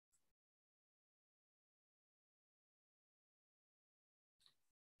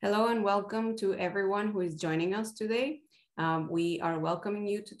Hello and welcome to everyone who is joining us today. We are welcoming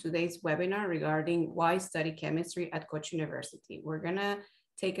you to today's webinar regarding why study chemistry at Koç University. We're gonna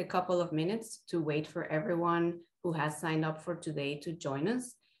take a couple of minutes to wait for everyone who has signed up for today to join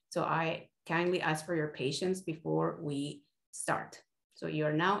us. So I kindly ask for your patience before we start. So you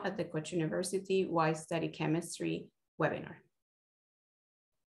are now at the Koç University Why Study Chemistry webinar.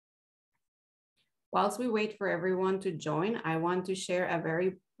 Whilst we wait for everyone to join, I want to share a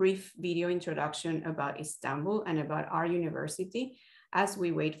very brief video introduction about Istanbul and about our university as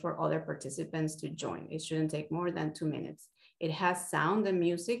we wait for other participants to join. It shouldn't take more than 2 minutes. It has sound and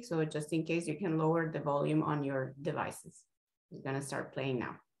music, so just in case you can lower the volume on your devices. It's gonna start playing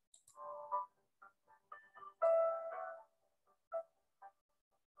now.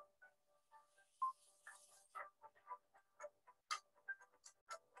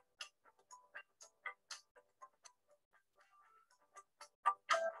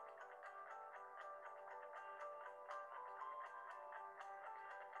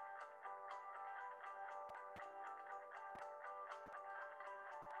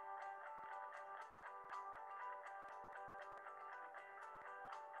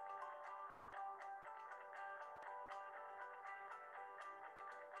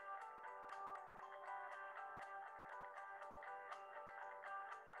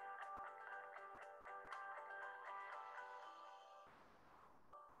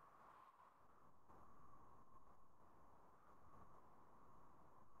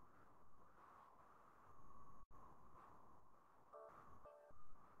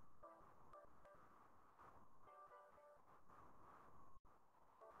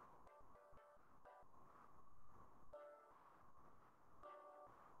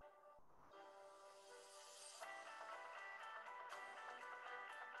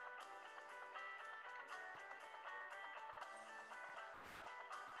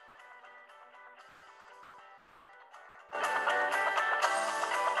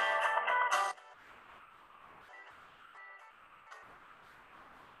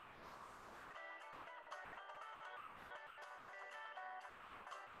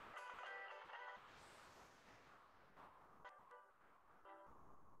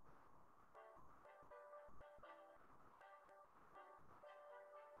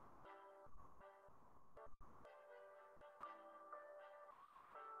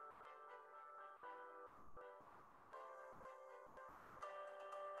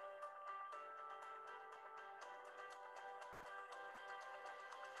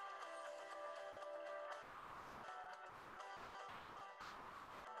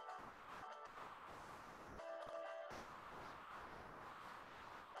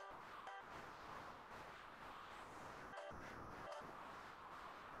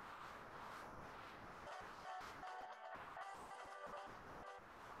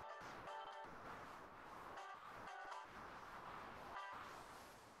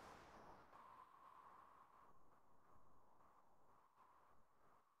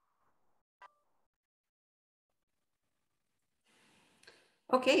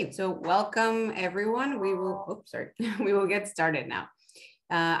 Okay, so welcome everyone. We will get started now.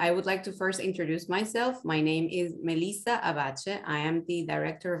 I would like to first introduce myself. My name is Melissa Abache. I am the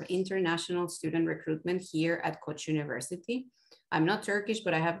Director of International Student Recruitment here at Koç University. I'm not Turkish,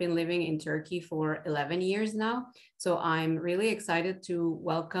 but I have been living in Turkey for 11 years now. So I'm really excited to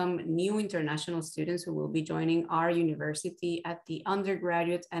welcome new international students who will be joining our university at the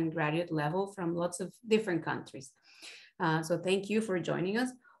undergraduate and graduate level from lots of different countries. So thank you for joining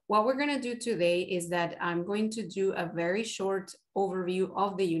us. What we're going to do today is that I'm going to do a very short overview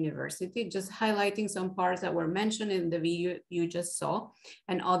of the university, just highlighting some parts that were mentioned in the video you just saw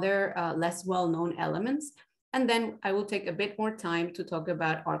and other less well-known elements. And then I will take a bit more time to talk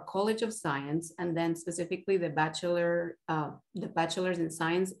about our College of Science and then specifically the bachelor's in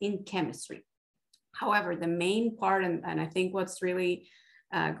science in chemistry. However, the main part, and I think what's really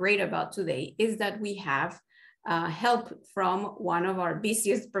great about today is that we have help from one of our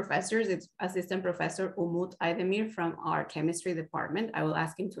busiest professors. It's Assistant Professor Umut Aydemir from our chemistry department. I will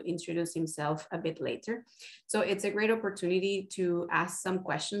ask him to introduce himself a bit later. So it's a great opportunity to ask some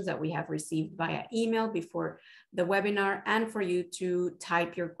questions that we have received via email before the webinar and for you to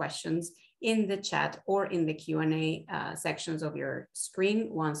type your questions in the chat or in the Q&A sections of your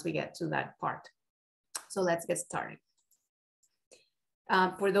screen once we get to that part. So let's get started.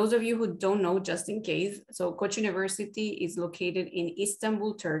 For those of you who don't know, just in case, so Koç University is located in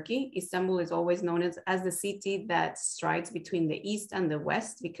Istanbul, Turkey. Istanbul is always known as the city that strides between the East and the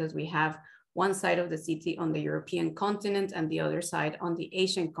West because we have one side of the city on the European continent and the other side on the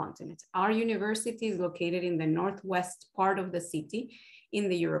Asian continent. Our university is located in the northwest part of the city in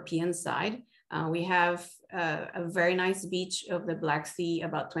the European side. We have a very nice beach of the Black Sea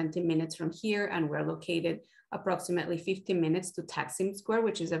about 20 minutes from here, and we're located approximately 50 minutes to Taksim Square,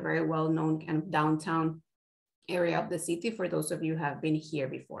 which is a very well-known kind of downtown area of the city for those of you who have been here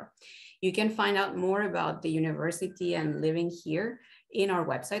before. You can find out more about the university and living here in our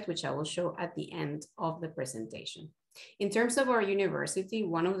website, which I will show at the end of the presentation. In terms of our university,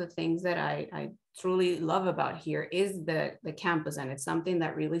 one of the things that I truly love about here is the campus, and it's something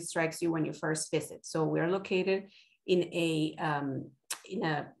that really strikes you when you first visit. So we're located in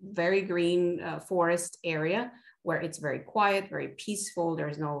a very green forest area where it's very quiet, very peaceful.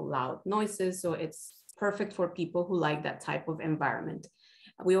 There's no loud noises, so it's perfect for people who like that type of environment.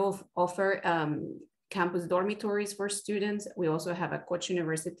 We offer campus dormitories for students. We also have a Koç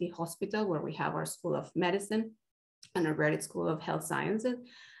University hospital where we have our School of Medicine and our Graduate School of Health Sciences.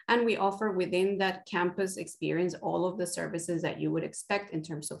 And we offer within that campus experience all of the services that you would expect in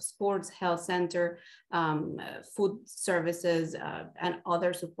terms of sports, health center, food services, and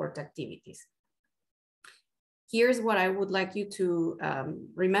other support activities. Here's what I would like you to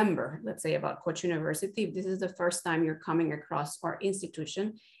remember, let's say, about Koç University. If this is the first time you're coming across our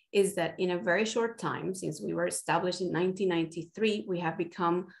institution, is that in a very short time, since we were established in 1993, we have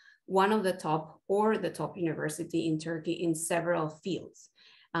become one of the top or the top university in Turkey in several fields.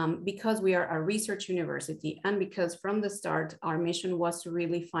 Because we are a research university and because from the start, our mission was to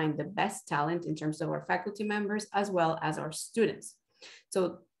really find the best talent in terms of our faculty members as well as our students.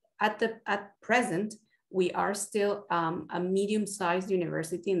 So at present, we are still a medium-sized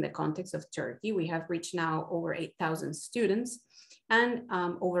university in the context of Turkey. We have reached now over 8,000 students and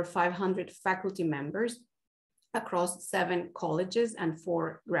over 500 faculty members across 7 colleges and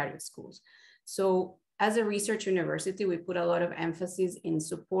 4 graduate schools. So as a research university, we put a lot of emphasis in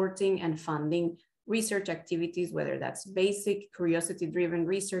supporting and funding research activities, whether that's basic, curiosity-driven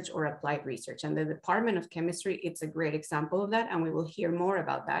research or applied research. And the Department of Chemistry, it's a great example of that, and we will hear more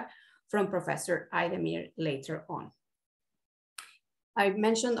about that from Professor Aydemir later on. I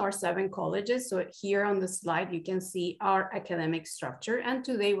mentioned our 7 colleges. So here on the slide, you can see our academic structure. And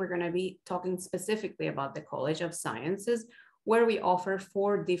today we're going to be talking specifically about the College of Sciences, where we offer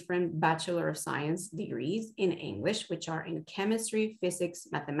 4 different Bachelor of Science degrees in English, which are in chemistry, physics,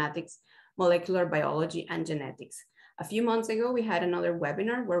 mathematics, molecular biology, and genetics. A few months ago, we had another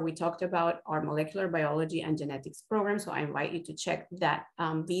webinar where we talked about our molecular biology and genetics program. So I invite you to check that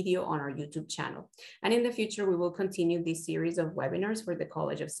video on our YouTube channel. And in the future, we will continue this series of webinars for the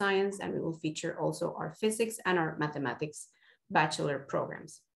College of Science, and we will feature also our physics and our mathematics bachelor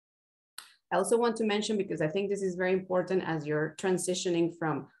programs. I also want to mention, because I think this is very important as you're transitioning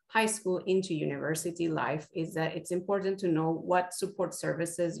from high school into university life, is that it's important to know what support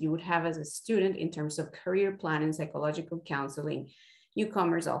services you would have as a student in terms of career planning, psychological counseling,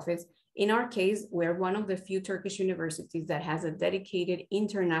 newcomers office. In our case, we're one of the few Turkish universities that has a dedicated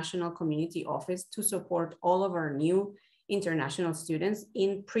international community office to support all of our new international students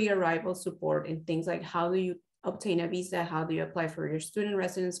in pre-arrival support in things like how do you obtain a visa, how do you apply for your student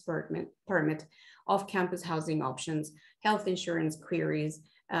residence permit, off-campus housing options, health insurance queries,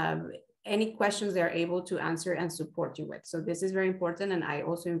 any questions they're able to answer and support you with. So this is very important, and I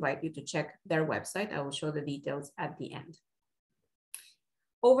also invite you to check their website. I will show the details at the end.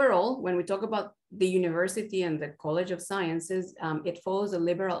 Overall, when we talk about the university and the College of Sciences, it follows a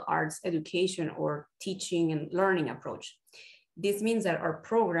liberal arts education or teaching and learning approach. This means that our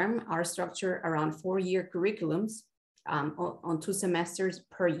program are structured around 4-year curriculums on 2 semesters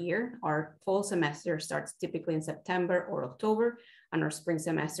per year. Our fall semester starts typically in September or October, and our spring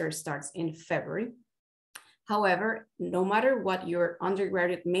semester starts in February. However, no matter what your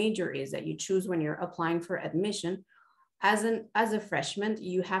undergraduate major is that you choose when you're applying for admission, as a freshman,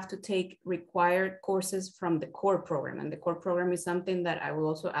 you have to take required courses from the core program. And the core program is something that I will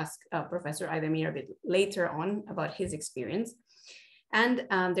also ask Professor Aydemir a bit later on about his experience. And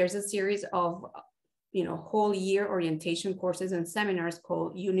there's a series of whole year orientation courses and seminars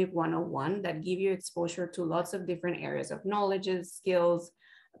called UNIP 101 that give you exposure to lots of different areas of knowledge, skills,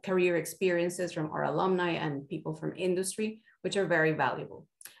 career experiences from our alumni and people from industry, which are very valuable.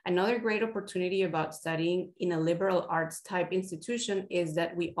 Another great opportunity about studying in a liberal arts type institution is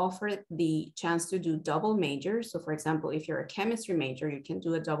that we offer the chance to do double majors. So for example, if you're a chemistry major, you can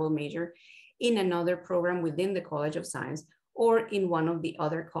do a double major in another program within the College of Science or in one of the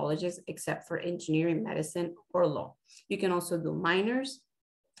other colleges, except for engineering, medicine, or law. You can also do minors.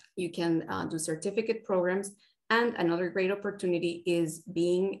 You can do certificate programs. And another great opportunity is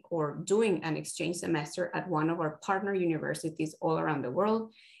being or doing an exchange semester at one of our partner universities all around the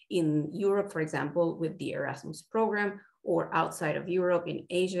world. In Europe, for example, with the Erasmus program, or outside of Europe, in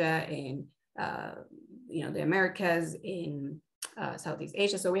Asia, in the Americas, in Southeast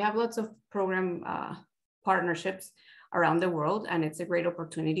Asia. So we have lots of program partnerships around the world, and it's a great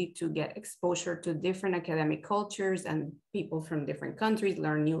opportunity to get exposure to different academic cultures and people from different countries,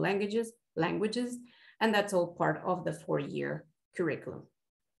 learn new languages, and that's all part of the 4-year curriculum.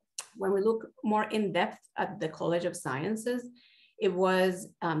 When we look more in depth at the College of Sciences, it was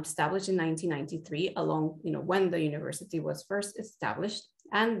established in 1993, when the university was first established.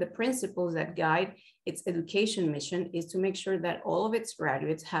 And the principles that guide its education mission is to make sure that all of its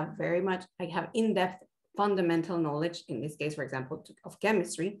graduates have have in-depth fundamental knowledge, in this case, for example, of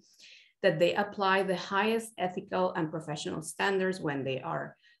chemistry, that they apply the highest ethical and professional standards when they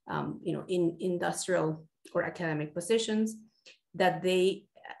are in industrial or academic positions, that they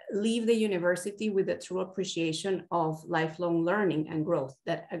leave the university with a true appreciation of lifelong learning and growth,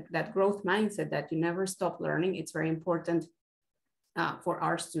 that growth mindset, that you never stop learning. It's very important for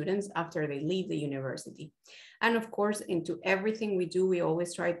our students after they leave the university. And of course, into everything we do, we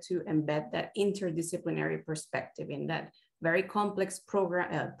always try to embed that interdisciplinary perspective, in that very complex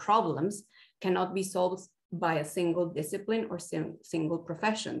problems cannot be solved by a single discipline or single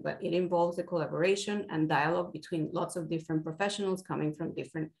profession, but it involves a collaboration and dialogue between lots of different professionals coming from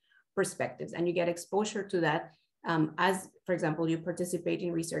different perspectives. And you get exposure to that as, for example, you participate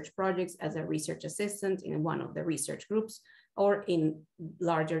in research projects as a research assistant in one of the research groups, or in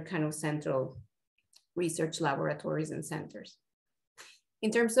larger kind of central research laboratories and centers. In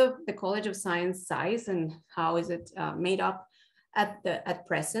terms of the College of Science size and how is it made up, at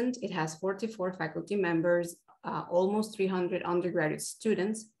present, it has 44 faculty members, almost 300 undergraduate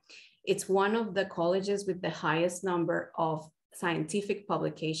students. It's one of the colleges with the highest number of scientific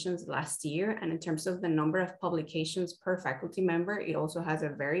publications last year. And in terms of the number of publications per faculty member, it also has a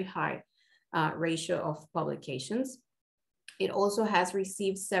very high ratio of publications. It also has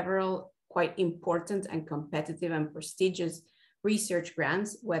received several quite important and competitive and prestigious research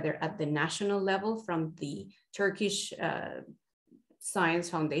grants, whether at the national level from the Turkish Science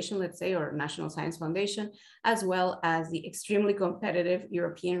Foundation, let's say, or National Science Foundation, as well as the extremely competitive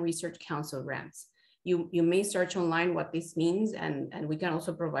European Research Council grants. You may search online what this means, and we can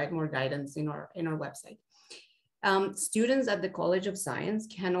also provide more guidance in our website. Students at the College of Science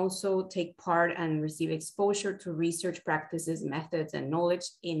can also take part and receive exposure to research practices, methods, and knowledge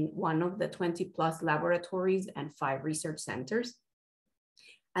in one of the 20+ laboratories and 5 research centers.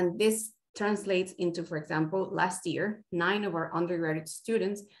 And this translates into, for example, last year, 9 of our undergraduate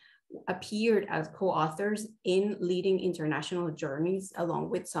students appeared as co-authors in leading international journeys along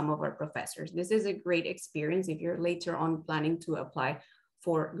with some of our professors. This is a great experience if you're later on planning to apply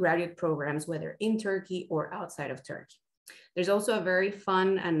for graduate programs, whether in Turkey or outside of Turkey. There's also a very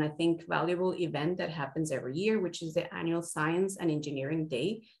fun and I think valuable event that happens every year, which is the annual Science and Engineering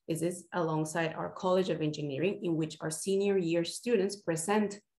Day. This is alongside our College of Engineering, in which our senior year students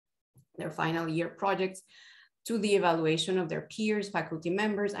present their final year projects to the evaluation of their peers, faculty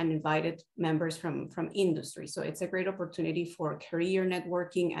members, and invited members from industry. So it's a great opportunity for career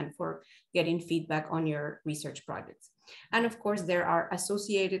networking and for getting feedback on your research projects. And of course, there are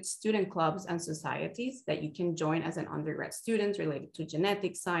associated student clubs and societies that you can join as an undergrad student related to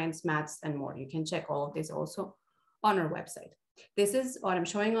genetics, science, maths, and more. You can check all of this also on our website. This is what I'm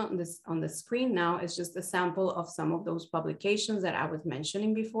showing on the screen now, is just a sample of some of those publications that I was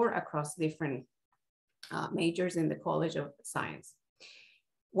mentioning before across different majors in the College of Science.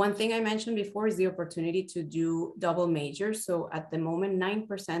 One thing I mentioned before is the opportunity to do double majors. So at the moment,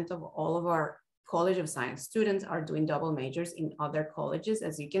 9% of all of our College of Science students are doing double majors in other colleges.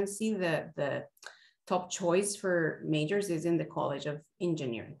 As you can see, the top choice for majors is in the College of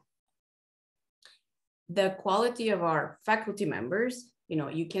Engineering. The quality of our faculty members,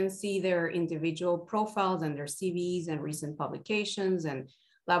 you can see their individual profiles and their CVs and recent publications and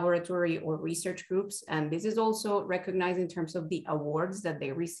laboratory or research groups. And this is also recognized in terms of the awards that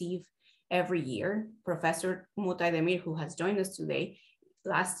they receive every year. Professor Umut Aydemir, who has joined us today,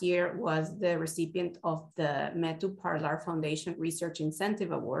 last year was the recipient of the Metu Parlar Foundation Research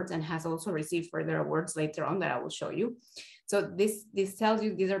Incentive Awards and has also received further awards later on that I will show you. So this tells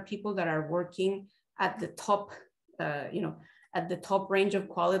you these are people that are working at the top, at the top range of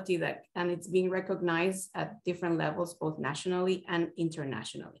quality and it's being recognized at different levels, both nationally and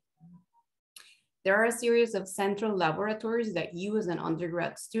internationally. There are a series of central laboratories that you as an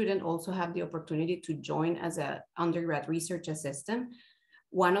undergrad student also have the opportunity to join as an undergrad research assistant.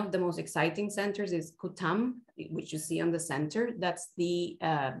 One of the most exciting centers is KUTAM, which you see on the center. That's the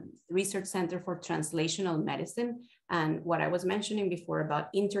Research Center for Translational Medicine. And what I was mentioning before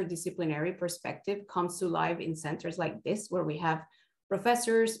about interdisciplinary perspective comes to life in centers like this, where we have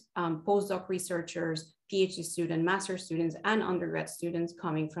professors, postdoc researchers, PhD students, master students, and undergrad students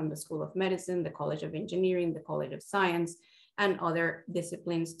coming from the School of Medicine, the College of Engineering, the College of Science, and other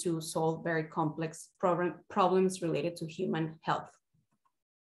disciplines to solve very complex problems related to human health.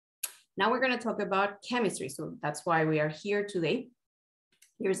 Now we're going to talk about chemistry. So that's why we are here today.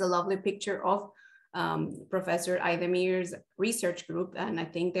 Here's a lovely picture of Professor Aydemir's research group. And I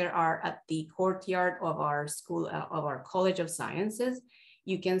think they are at the courtyard of our school, of our College of Sciences.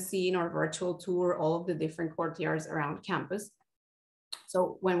 You can see in our virtual tour all of the different courtyards around campus.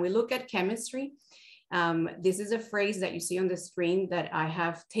 So when we look at chemistry, this is a phrase that you see on the screen that I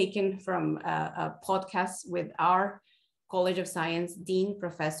have taken from a podcast with our College of Science Dean,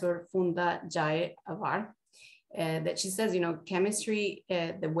 Professor Funda Jaye Avar, that she says, you know, chemistry,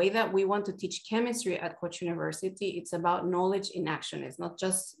 the way that we want to teach chemistry at Koç University, it's about knowledge in action. It's not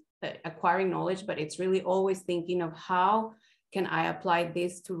just acquiring knowledge, but it's really always thinking of how can I apply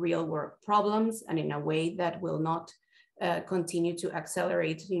this to real world problems and in a way that will not continue to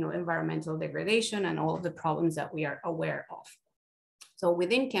accelerate, you know, environmental degradation and all of the problems that we are aware of. So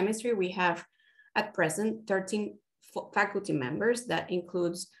within chemistry, we have at present 13 faculty members. That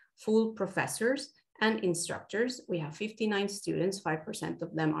includes full professors and instructors. We have 59 students, 5%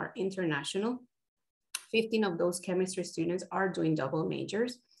 of them are international. 15 of those chemistry students are doing double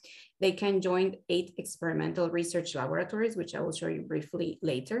majors. They can join 8 experimental research laboratories, which I will show you briefly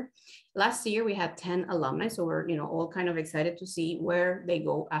later. Last year, we had 10 alumni, so we're, you know, all kind of excited to see where they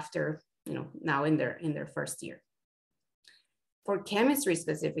go after, you know, now in their first year. For chemistry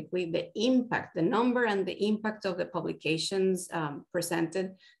specifically, the impact, the number and the impact of the publications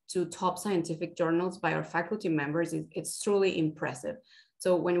presented to top scientific journals by our faculty members, it's truly impressive.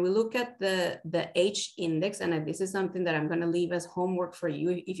 So when we look at the H index, and this is something that I'm going to leave as homework for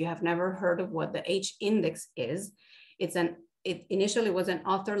you, if you have never heard of what the H index is, it initially was an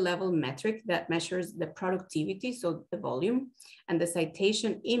author level metric that measures the productivity, so the volume, and the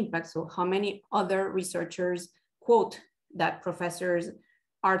citation impact, so how many other researchers quote that professor's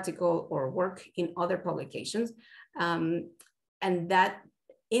article or work in other publications. And that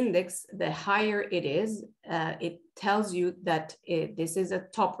index, the higher it is, it tells you that this is a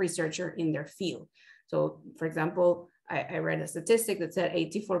top researcher in their field. So for example, I read a statistic that said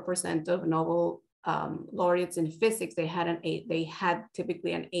 84% of Nobel laureates in physics, they had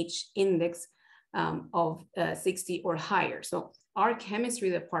typically an H index of 60 or higher. So our chemistry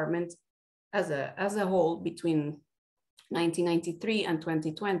department as a whole between 1993 and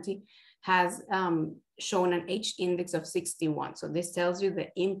 2020 has shown an H index of 61. So this tells you the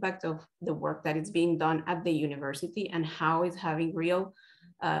impact of the work that is being done at the university and how it's having real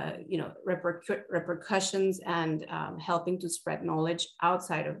repercussions and helping to spread knowledge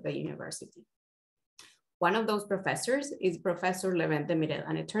outside of the university. One of those professors is Professor Levent Demirel,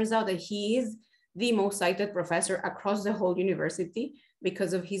 and it turns out that he is the most cited professor across the whole university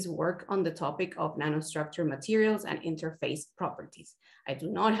because of his work on the topic of nanostructure materials and interface properties. I do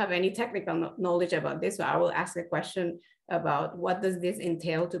not have any technical knowledge about this, so I will ask a question about what does this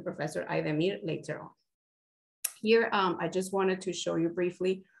entail to Professor Aydemir later on. Here, I just wanted to show you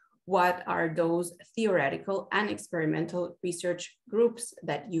briefly what are those theoretical and experimental research groups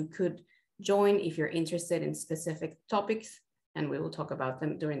that you could join if you're interested in specific topics, and we will talk about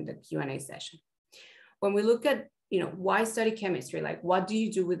them during the Q&A session. When we look at, why study chemistry? Like, what do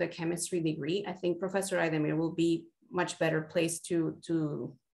you do with a chemistry degree? I think Professor Aydemir will be much better placed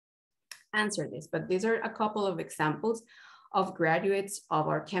to answer this, but these are a couple of examples of graduates of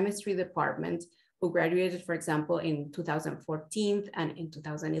our chemistry department who graduated, for example, in 2014 and in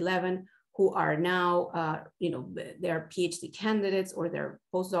 2011, who are now, they're PhD candidates or they're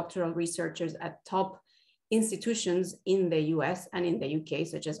postdoctoral researchers at top institutions in the US and in the UK,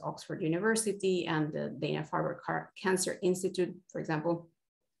 such as Oxford University and the Dana-Farber Cancer Institute, for example,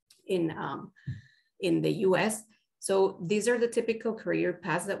 in the US. So these are the typical career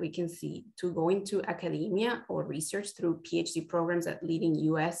paths that we can see to go into academia or research through PhD programs at leading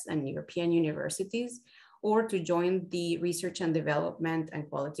US and European universities, or to join the research and development and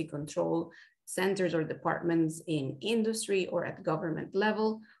quality control centers or departments in industry or at government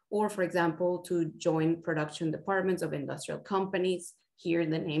level, or for example, to join production departments of industrial companies. Here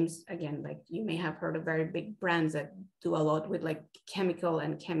the names, again, like you may have heard of very big brands that do a lot with like chemical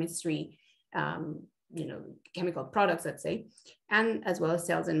and chemistry, chemical products, let's say, and as well as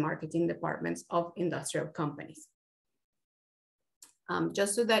sales and marketing departments of industrial companies.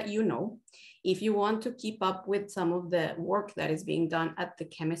 Just so that you know, if you want to keep up with some of the work that is being done at the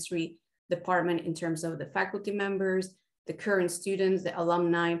chemistry department in terms of the faculty members, the current students, the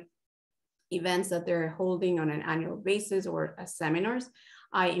alumni, events that they're holding on an annual basis or as seminars,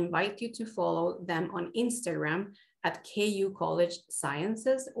 I invite you to follow them on Instagram at KU College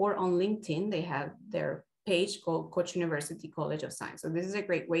Sciences, or on LinkedIn. They have their page called Koç University College of Science. So this is a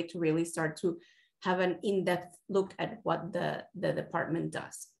great way to really start to have an in-depth look at what the department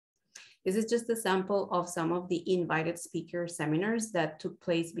does. This is just a sample of some of the invited speaker seminars that took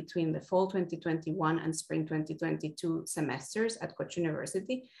place between the fall 2021 and spring 2022 semesters at Koç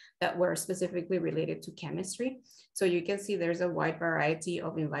University that were specifically related to chemistry. So you can see there's a wide variety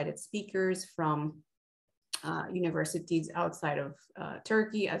of invited speakers from universities outside of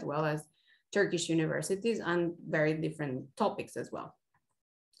Turkey, as well as Turkish universities, and very different topics as well.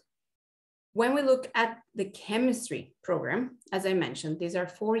 When we look at the chemistry program, as I mentioned, these are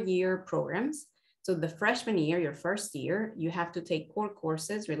 4-year programs. So the freshman year, your first year, you have to take core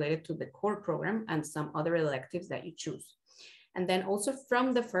courses related to the core program and some other electives that you choose. And then also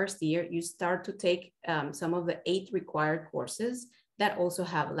from the first year, you start to take some of the 8 required courses that also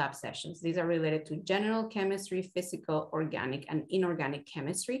have lab sessions. These are related to general chemistry, physical, organic, and inorganic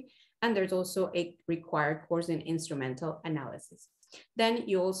chemistry. And there's also a required course in instrumental analysis. Then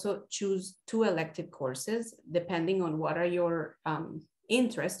you also choose 2 elective courses, depending on what are your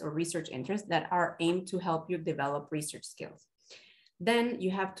interests or research interests that are aimed to help you develop research skills. Then you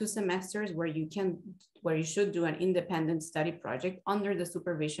have 2 semesters where you should do an independent study project under the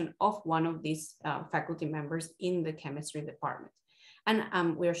supervision of one of these faculty members in the chemistry department.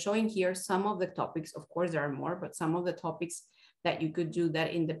 And we are showing here some of the topics. Of course, there are more, but some of the topics that you could do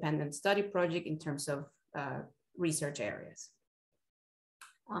that independent study project in terms of research areas.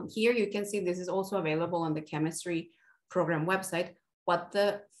 Here you can see this is also available on the chemistry program website, what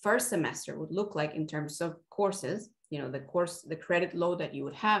the first semester would look like in terms of courses, the credit load that you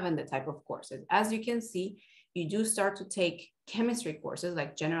would have and the type of courses. As you can see, you do start to take chemistry courses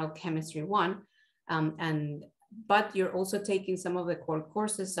like General Chemistry 1, but you're also taking some of the core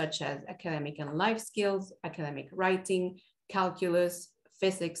courses such as academic and life skills, academic writing, calculus,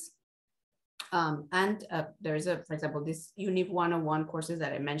 physics, there's for example, this Uni 101 courses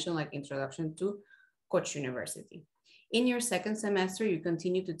that I mentioned, like Introduction to Koç University. In your second semester, you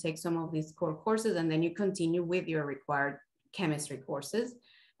continue to take some of these core courses, and then you continue with your required chemistry courses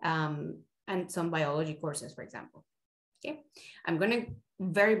and some biology courses, for example. Okay, I'm going to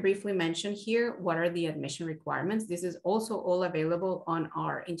very briefly mention here what are the admission requirements. This is also all available on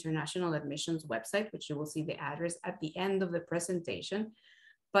our international admissions website, which you will see the address at the end of the presentation.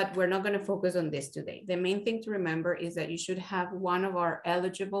 But we're not going to focus on this today. The main thing to remember is that you should have one of our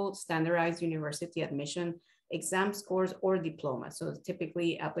eligible standardized university admission exam scores or diploma. So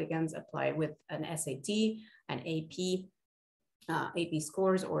typically applicants apply with an SAT, an AP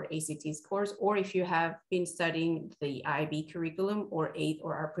scores or ACT scores, or if you have been studying the IB curriculum or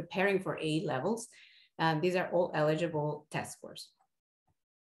are preparing for A levels, these are all eligible test scores.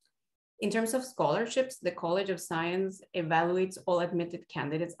 In terms of scholarships, the College of Science evaluates all admitted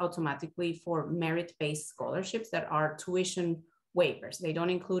candidates automatically for merit-based scholarships that are tuition waivers. They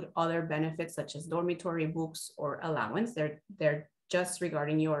don't include other benefits such as dormitory books or allowance. They're just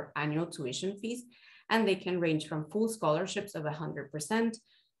regarding your annual tuition fees, and they can range from full scholarships of 100%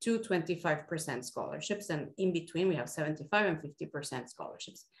 to 25% scholarships. And in between, we have 75 and 50%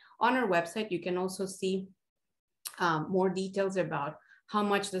 scholarships. On our website, you can also see more details about how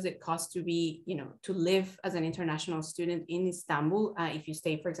much does it cost to be, to live as an international student in Istanbul? If you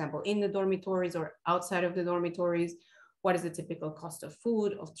stay, for example, in the dormitories or outside of the dormitories, what is the typical cost of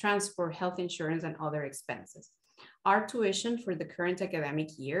food, of transport, health insurance, and other expenses? Our tuition for the current academic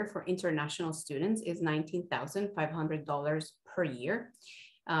year for international students is $19,500 per year.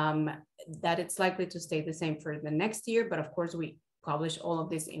 That it's likely to stay the same for the next year, but of course we publish all of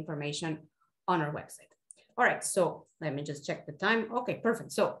this information on our website. All right, so let me just check the time. Okay,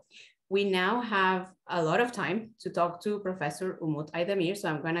 perfect. So we now have a lot of time to talk to Professor Umut Aydemir. So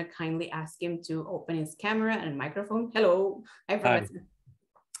I'm gonna kindly ask him to open his camera and microphone. Hello, hi, Professor. Hi.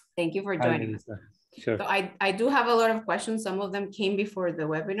 Thank you for joining us. Sure. So I do have a lot of questions. Some of them came before the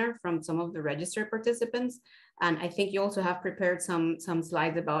webinar from some of the registered participants. And I think you also have prepared some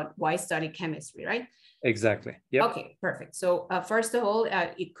slides about why study chemistry, right? Exactly. Yep. Okay, perfect. So first of all,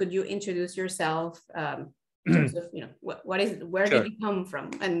 could you introduce yourself? In terms of, where Sure. did you come from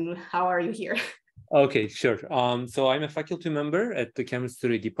and how are you here? Okay, sure. So I'm a faculty member at the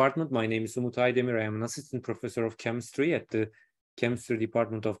chemistry department. My name is Umut Aydemir. I am an assistant professor of chemistry at the chemistry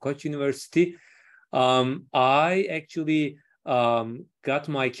department of Koç University. I actually got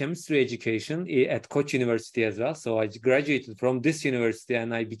my chemistry education at Koç University as well. So I graduated from this university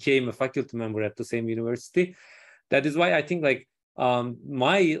and I became a faculty member at the same university. That is why I think like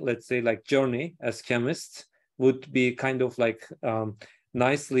my, let's say, like journey as chemist would be kind of like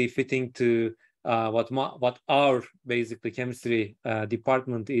nicely fitting to what our basically chemistry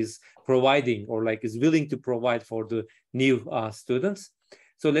department is providing, or like is willing to provide for the new students.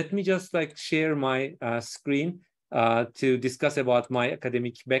 So let me just like share my screen to discuss about my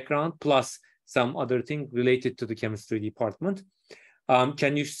academic background plus some other thing related to the chemistry department.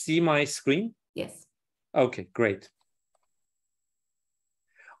 Can you see my screen? Yes. Okay, great.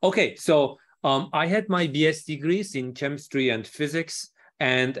 Okay, so I had my BS degrees in chemistry and physics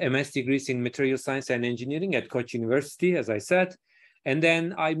and MS degrees in material science and engineering at Koç University, as I said. And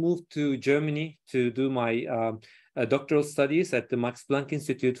then I moved to Germany to do my doctoral studies at the Max Planck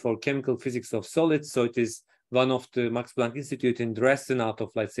Institute for Chemical Physics of Solids. So it is one of the Max Planck Institute in Dresden out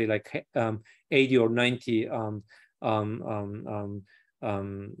of, let's say, like 80 or 90 Max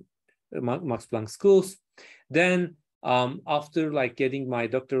Planck schools. Then after like getting my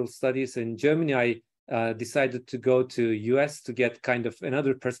doctoral studies in Germany, I decided to go to US to get kind of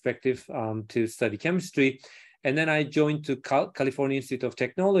another perspective to study chemistry. And then I joined to California Institute of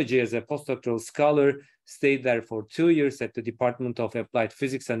Technology as a postdoctoral scholar, stayed there for 2 years at the Department of Applied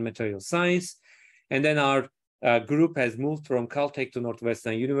Physics and Material Science. And then our group has moved from Caltech to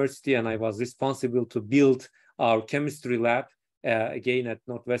Northwestern University, and I was responsible to build our chemistry lab again at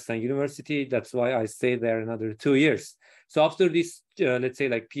Northwestern University. That's why I stayed there another 2 years. So after this, let's say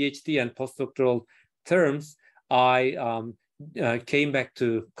like PhD and postdoctoral terms, I came back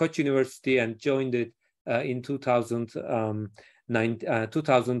to Koç University and joined it in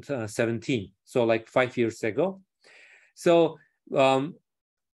 2017, so like 5 years ago. So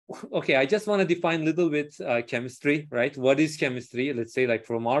okay, I just want to define a little bit chemistry, right? What is chemistry? Let's say like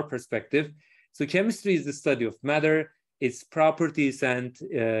from our perspective. So chemistry is the study of matter, its properties, and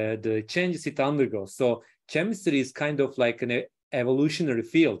the changes it undergoes. So chemistry is kind of like an evolutionary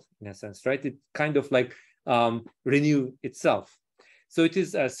field in a sense, right? It kind of like renew itself. So it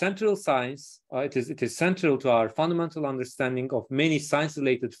is a central science. It is central to our fundamental understanding of many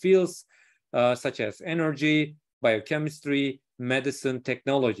science-related fields, such as energy, biochemistry, medicine,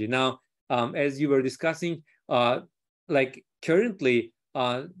 technology. Now, as you were discussing, like currently,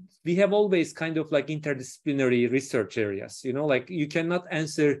 we have always kind of like interdisciplinary research areas. You know, like you cannot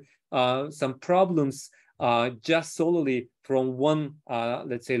answer some problems just solely from one,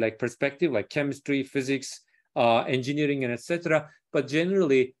 let's say, like perspective, like chemistry, physics, engineering, and etc. But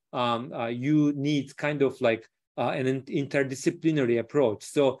generally, you need kind of like an interdisciplinary approach.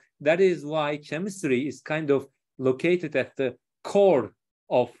 So that is why chemistry is kind of located at the core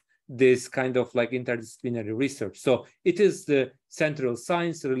of this kind of like interdisciplinary research. So it is the central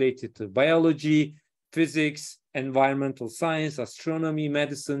science related to biology, physics, environmental science, astronomy,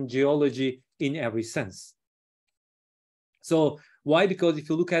 medicine, geology in every sense. So why? Because if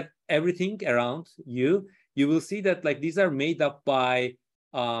you look at everything around you, you will see that like these are made up by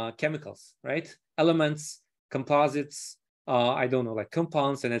chemicals, right? Elements, composites, I don't know, like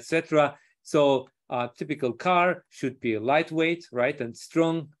compounds and etc. So a typical car should be lightweight, right, and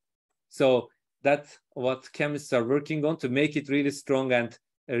strong. So that's what chemists are working on, to make it really strong and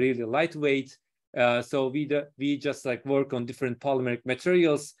really lightweight. So we just like work on different polymeric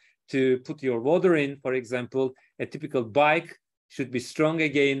materials to put your water in. For example, a typical bike should be strong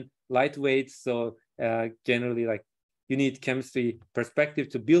again, lightweight. So generally, like you need chemistry perspective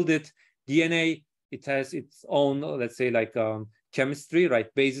to build it. DNA, it has its own, let's say, like chemistry,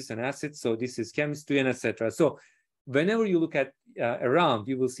 right? Bases and acids. So this is chemistry and etc. So whenever you look at around,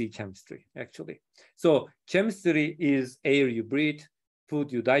 you will see chemistry actually. So chemistry is air you breathe,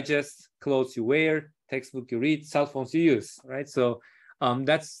 food you digest, clothes you wear, textbook you read, cell phones you use, right? So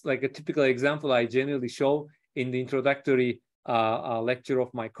that's like a typical example I generally show in the introductory lecture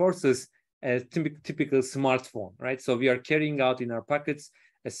of my courses, a typical smartphone, right? So we are carrying out in our pockets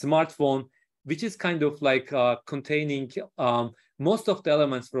a smartphone, which is kind of like containing most of the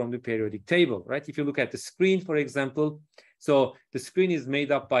elements from the periodic table, right? If you look at the screen, for example, so the screen is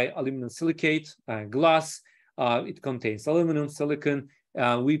made up by aluminum silicate, glass. It contains aluminum, silicon.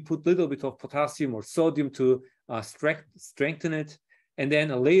 We put a little bit of potassium or sodium to strengthen it. And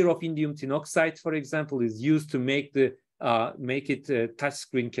then a layer of indium tin oxide, for example, is used to make it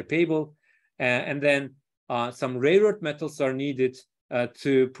touchscreen capable. And then some rare earth metals are needed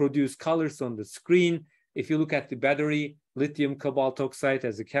to produce colors on the screen. If you look at the battery, lithium cobalt oxide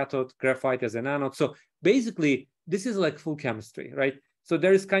as a cathode, graphite as an anode. So basically, this is like full chemistry, right? So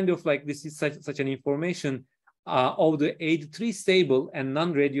there is kind of like, this is such an information of the 83 stable and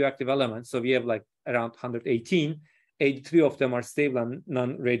non-radioactive elements. So we have like around 118, 83 of them are stable and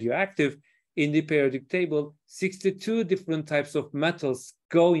non-radioactive. In the periodic table, 62 different types of metals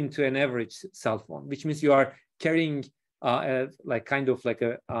go into an average cell phone, which means you are carrying like kind of like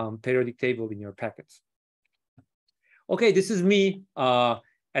a periodic table in your packets. Okay, this is me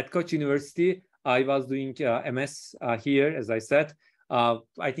at Koç University. I was doing MS here, as I said.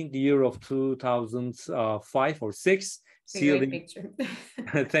 I think the year of 2005 or 6. Great picture.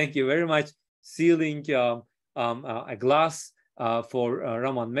 Thank you very much. Sealing a glass for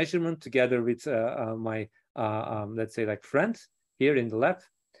Raman measurement together with my, let's say, like friend here in the lab.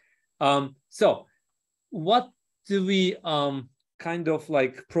 So what do we kind of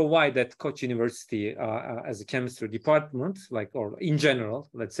like provide at Koç University as a chemistry department, like, or in general,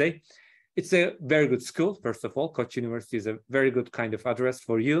 let's say? It's a very good school, first of all. Koç University is a very good kind of address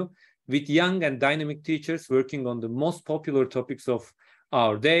for you, with young and dynamic teachers working on the most popular topics of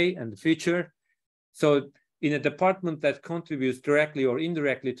our day and the future. So in a department that contributes directly or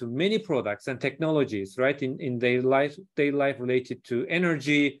indirectly to many products and technologies, right, in their life related to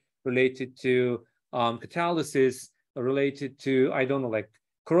energy, related to catalysis, related to, I don't know, like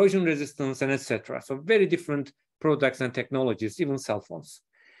corrosion resistance and etc. So very different products and technologies, even cell phones,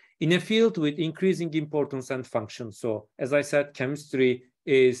 in a field with increasing importance and function. So as I said, chemistry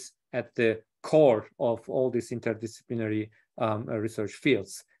is at the core of all these interdisciplinary research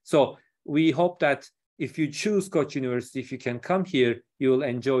fields. So we hope that if you choose Koç University, if you can come here, you will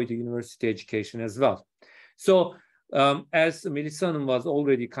enjoy the university education as well. So as Melissa was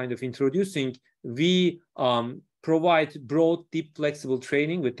already kind of introducing, we provide broad, deep, flexible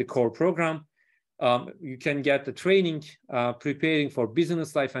training with the core program. You can get the training preparing for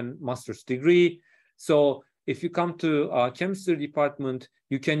business life and master's degree. So if you come to chemistry department,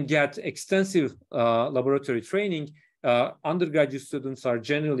 you can get extensive laboratory training. Undergraduate students are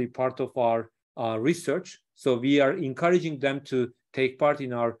generally part of our research. So we are encouraging them to take part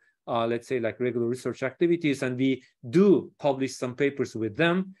in our, let's say, like regular research activities, and we do publish some papers with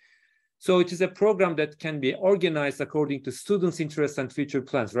them. So it is a program that can be organized according to students' interests and future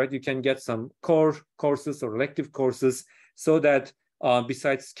plans, right? You can get some core courses or elective courses, so that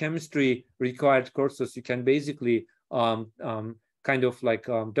besides chemistry required courses, you can basically kind of like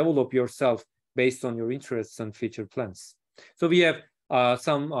develop yourself based on your interests and future plans. So we have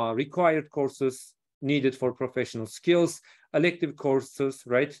some required courses needed for professional skills, elective courses,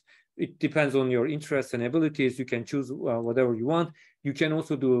 right? It depends on your interests and abilities. You can choose whatever you want. You can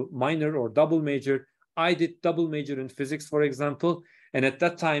also do minor or double major. I did double major in physics, for example. And at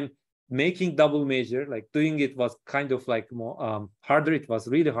that time, making double major, like doing it was kind of like more harder. It was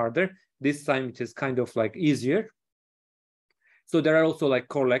really harder. This time it is kind of like easier. So there are also like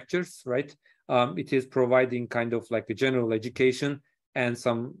core lectures, right? It is providing kind of like a general education and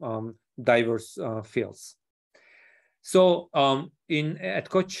some diverse fields. So at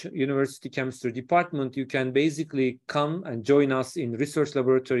Koç University Chemistry Department, you can basically come and join us in research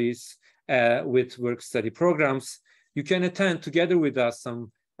laboratories with work study programs. You can attend together with us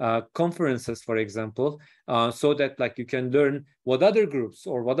some conferences, for example, so that like you can learn what other groups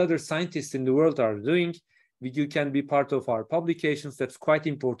or what other scientists in the world are doing. You can be part of our publications. That's quite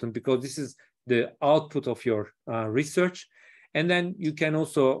important because this is the output of your research. And then you can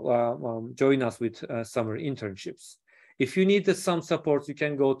also join us with summer internships. If you need some support, you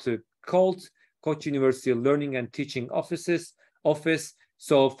can go to Koç University Learning and Teaching Office.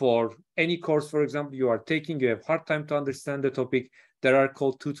 So for any course, for example, you are taking, you have hard time to understand the topic, there are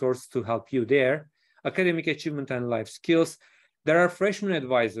called tutors to help you there. Academic achievement and life skills. There are freshman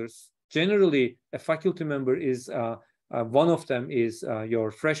advisors. Generally, a faculty member is, one of them is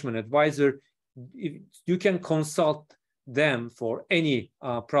your freshman advisor. You can consult them for any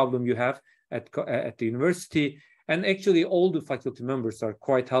problem you have at the university. And actually, all the faculty members are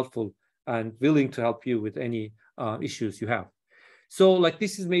quite helpful and willing to help you with any issues you have. So like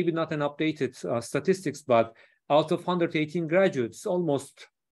this is maybe not an updated statistics, but out of 118 graduates, almost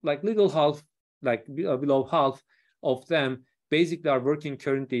like little half, like below half of them basically are working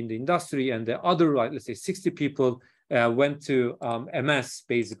currently in the industry, and the other, like, let's say 60 people went to MS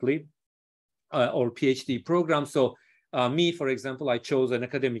basically, or PhD program. So me, for example, I chose an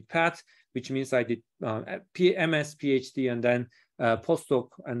academic path, which means I did MS, PhD, and then postdoc,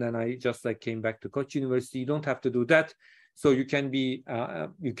 and then I just like came back to Koç University. You don't have to do that. So you can be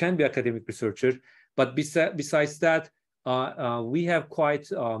academic researcher, but besides that, we have quite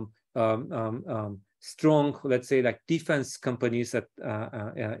strong, let's say, like defense companies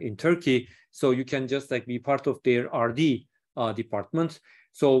in Turkey. So you can just like be part of their RD department.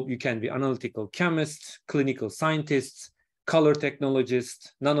 So you can be analytical chemists, clinical scientists, color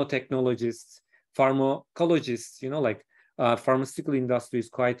technologists, nanotechnologists, pharmacologists, like pharmaceutical industry is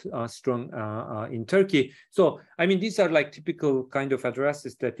quite strong in Turkey. So, I mean, these are like typical kind of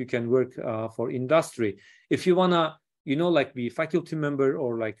addresses that you can work for industry. If you wanna, like be faculty member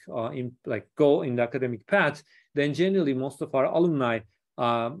or go in the academic path, then generally most of our alumni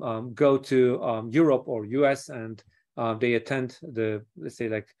go to Europe or US, and they attend the, let's say,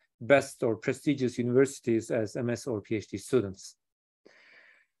 like best or prestigious universities as MS or PhD students.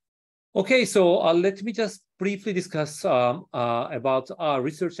 Okay, so let me just briefly discuss about our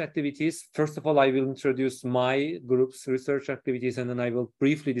research activities. First of all, I will introduce my group's research activities, and then I will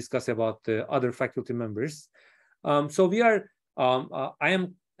briefly discuss about the other faculty members. So we are, I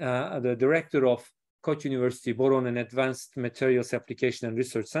am the director of Koç University Boron and Advanced Materials Application and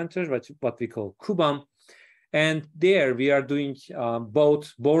Research Center, what we call KUBAM. And there we are doing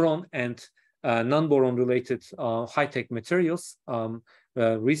both boron and non-boron related high-tech materials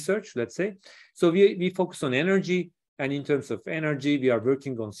research, let's say. So we focus on energy, and in terms of energy, we are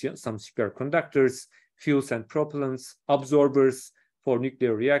working on some superconductors, fuels and propellants, absorbers for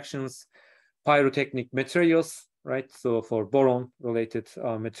nuclear reactions, pyrotechnic materials, right? So for boron related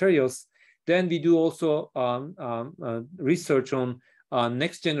materials. Then we do also research on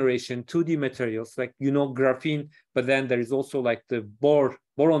next generation 2D materials, like, graphene, but then there is also like the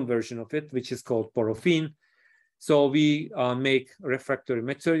boron version of it, which is called paraffin. So we make refractory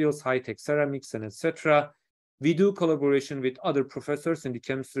materials, high-tech ceramics, and etc. We do collaboration with other professors in the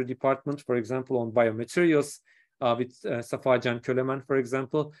chemistry department, for example, on biomaterials, with Safa Can Köleman, for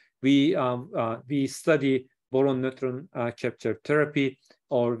example. We study boron neutron capture therapy,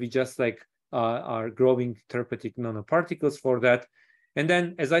 or we just are growing therapeutic nanoparticles for that. And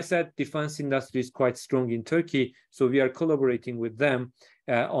then, as I said, defense industry is quite strong in Turkey, so we are collaborating with them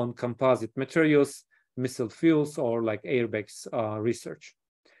on composite materials, missile fuels, or like airbags research.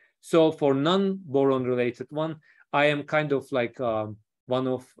 So for non-boron related one, I am kind of like one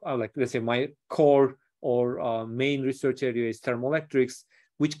of let's say my core or main research area is thermoelectrics,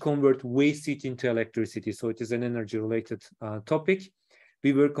 which convert waste heat into electricity. So it is an energy related topic.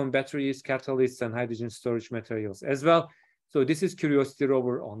 We work on batteries, catalysts, and hydrogen storage materials as well. So this is Curiosity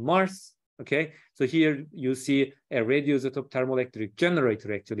rover on Mars. Okay, so here you see a radioisotope thermoelectric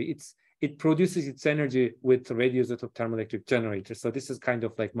generator. Actually, it produces its energy with radioisotope thermoelectric generator. So this is kind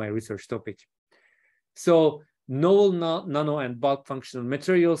of like my research topic. So novel nano and bulk functional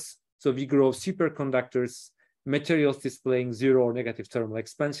materials. So we grow superconductors, materials displaying zero or negative thermal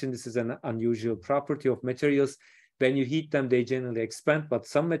expansion. This is an unusual property of materials. When you heat them, they generally expand, but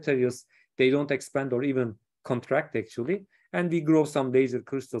some materials, they don't expand or even contract actually. And we grow some laser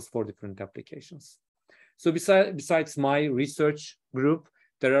crystals for different applications. So besides my research group,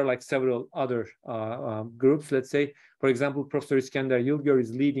 there are like several other groups, let's say. For example, Professor Iskender Yılgör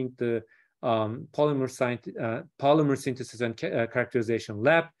is leading the polymer synthesis and characterization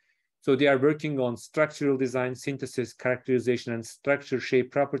lab. So they are working on structural design, synthesis, characterization, and structure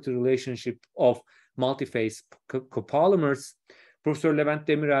shape property relationship of multi-phase copolymers. Professor Levent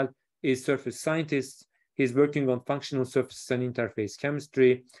Demirel is surface scientist. He's working on functional surfaces and interface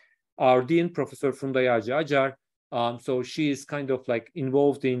chemistry. Our dean, Professor Funda Yağcı Acar, so she is kind of like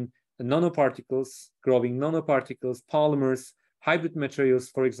involved in nanoparticles, growing nanoparticles, polymers, hybrid materials,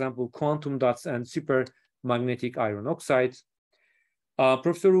 for example, quantum dots and supermagnetic iron oxide.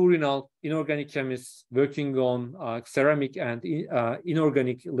 Professor Urinal, inorganic chemist, working on ceramic and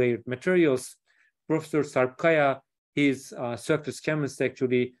inorganic layered materials. Professor Sarpkaya, he's a surface chemist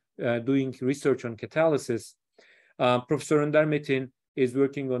actually, doing research on catalysis. Professor Önder Metin is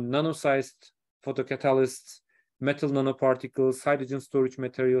working on nano-sized photocatalysts, metal nanoparticles, hydrogen storage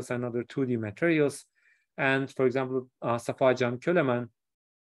materials, and other 2D materials. And for example, Safa Can Köleman,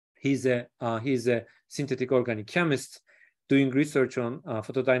 he's a synthetic organic chemist doing research on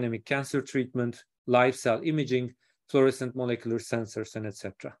photodynamic cancer treatment, live cell imaging, fluorescent molecular sensors, and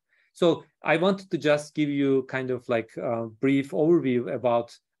etc. So I wanted to just give you kind of like a brief overview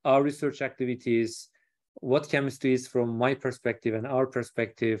about our research activities, what chemistry is from my perspective and our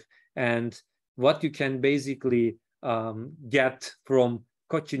perspective, and what you can basically get from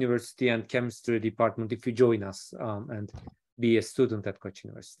Koç University and chemistry department if you join us and be a student at Koç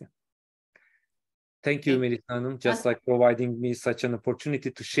University. Thank you, Melisa Hanım, just like providing me such an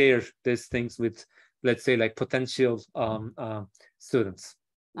opportunity to share these things with, let's say, like potential students.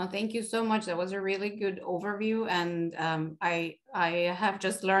 No, thank you so much. That was a really good overview, and I have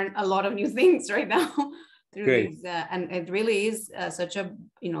just learned a lot of new things right now through these, and it really is such a,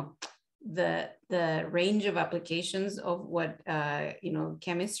 the the range of applications of what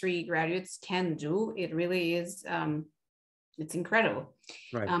chemistry graduates can do, it really is it's incredible.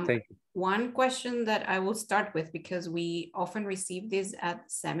 Right. Thank you. One question that I will start with, because we often receive this at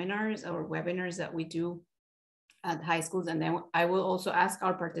seminars or webinars that we do at high schools, and then I will also ask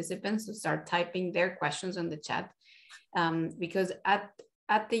our participants to start typing their questions on the chat, because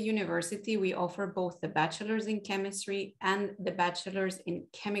at the university, we offer both the bachelor's in chemistry and the bachelor's in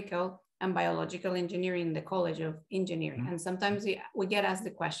chemical and biological engineering in the College of Engineering. And sometimes we get asked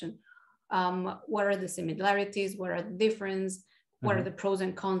the question, what are the similarities? What are the differences? What are the pros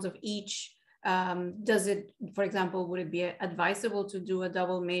and cons of each? Does it, for example, would it be advisable to do a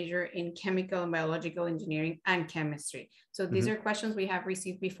double major in chemical and biological engineering and chemistry? So these are questions we have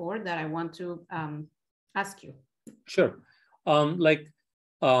received before that I want to ask you. Sure.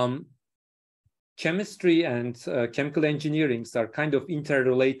 Chemistry and chemical engineering are kind of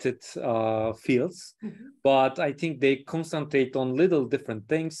interrelated fields, but I think they concentrate on little different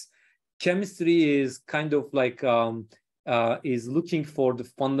things. Chemistry is kind of like is looking for the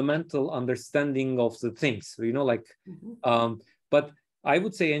fundamental understanding of the things, but I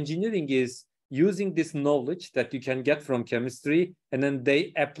would say engineering is using this knowledge that you can get from chemistry, and then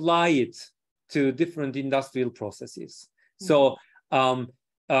they apply it to different industrial processes. So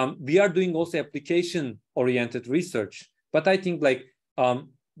we are doing also application-oriented research, but I think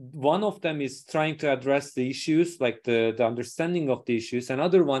one of them is trying to address the issues, like the understanding of the issues.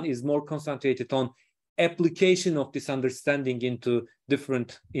 Another one is more concentrated on application of this understanding into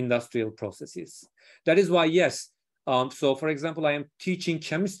different industrial processes. That is why, yes. So for example, I am teaching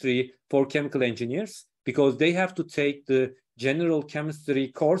chemistry for chemical engineers because they have to take the general chemistry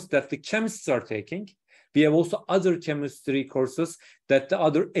course that the chemists are taking. We have also other chemistry courses that the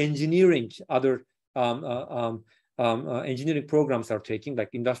other engineering programs are taking, like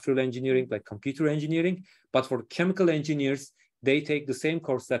industrial engineering, like computer engineering. But for chemical engineers, they take the same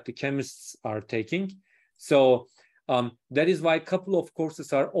course that the chemists are taking. So that is why a couple of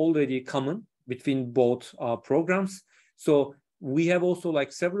courses are already common between both programs. So we have also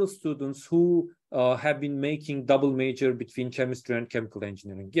several students who have been making double major between chemistry and chemical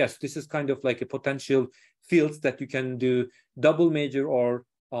engineering. Yes, this is kind of like a potential fields that you can do double major or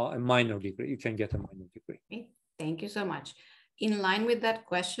a minor degree. You can get a minor degree. Okay. Thank you so much. In line with that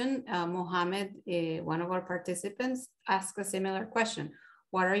question, Mohammed, one of our participants, asked a similar question.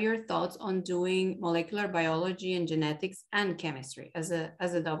 What are your thoughts on doing molecular biology and genetics and chemistry as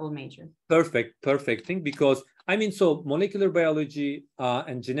a double major? Perfect thing, because so molecular biology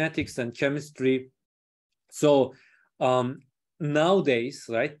and genetics and chemistry. So nowadays,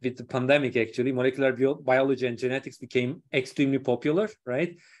 right, with the pandemic, actually, molecular biology and genetics became extremely popular,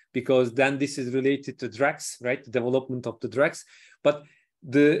 right? Because then this is related to drugs, right? The development of the drugs. But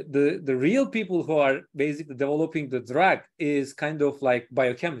the real people who are basically developing the drug is kind of like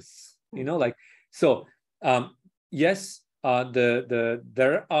biochemists, so yes,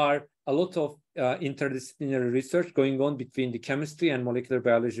 there are a lot of interdisciplinary research going on between the chemistry and molecular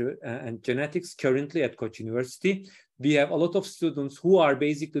biology and genetics currently at Koç University. We have a lot of students who are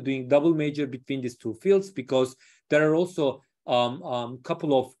basically doing double major between these two fields, because there are also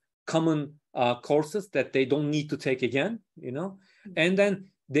couple of common courses that they don't need to take again, and then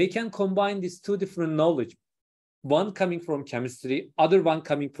they can combine these two different knowledge, one coming from chemistry, other one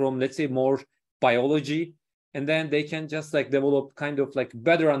coming from, let's say, more biology, and then they can just develop kind of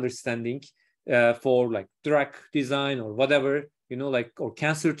better understanding for drug design or whatever, or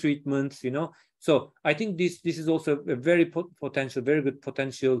cancer treatments, So I think this is also a very good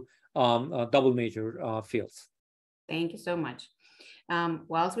potential double major fields. Thank you so much.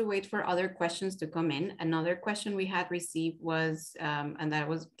 Whilst we wait for other questions to come in, another question we had received was, and that I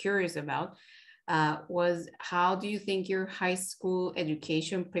was curious about, was how do you think your high school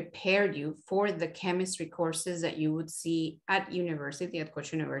education prepared you for the chemistry courses that you would see at university, at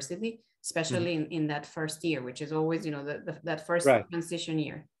Koç University, especially in that first year, which is always, that first transition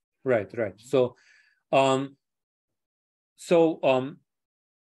year. Right. So,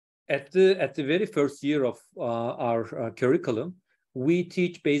 at the very first year of our curriculum, we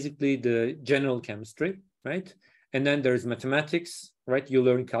teach basically the general chemistry, right? And then there's mathematics, right? You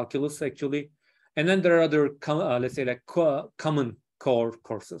learn calculus, actually. And then there are other, let's say, common core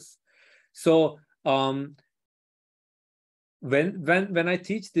courses. So when I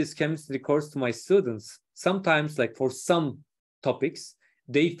teach this chemistry course to my students, sometimes, for some topics,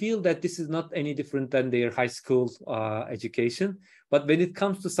 they feel that this is not any different than their high school education. But when it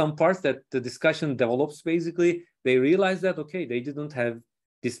comes to some parts that the discussion develops, basically, they realize that, okay, they didn't have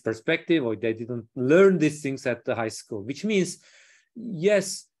this perspective, or they didn't learn these things at the high school, which means,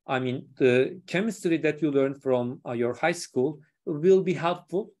 yes, I mean, the chemistry that you learn from your high school will be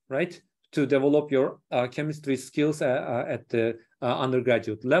helpful, right, to develop your chemistry skills at the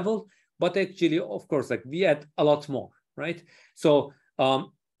undergraduate level. But actually, of course, like we add a lot more, right? So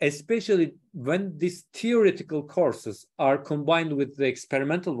especially when these theoretical courses are combined with the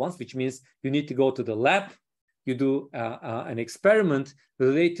experimental ones, which means you need to go to the lab, you do an experiment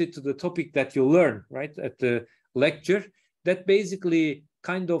related to the topic that you learn, right, at the lecture, that basically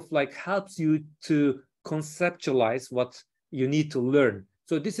kind of like helps you to conceptualize what you need to learn.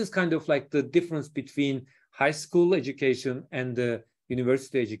 So this is kind of like the difference between high school education and the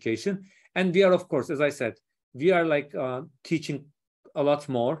university education. And we are, of course, as I said, we are like teaching a lot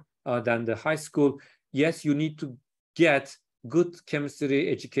more than the high school. Yes, you need to get good chemistry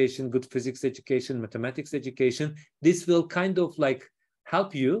education, good physics education, mathematics education. This will kind of like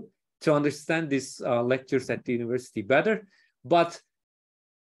help you to understand these lectures at the university better. But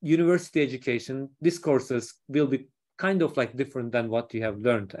university education, these courses will be kind of like different than what you have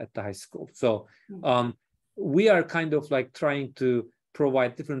learned at the high school. So we are kind of like trying to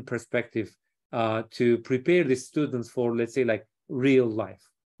provide different perspective to prepare the students for, let's say, like real life.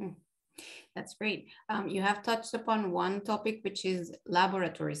 That's great. You have touched upon one topic, which is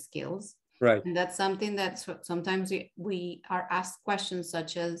laboratory skills. Right. And that's something that sometimes we are asked questions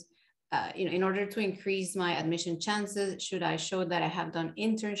such as, in order to increase my admission chances, should I show that I have done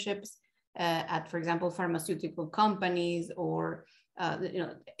internships at, for example, pharmaceutical companies or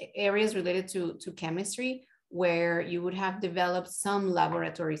areas related to chemistry, where you would have developed some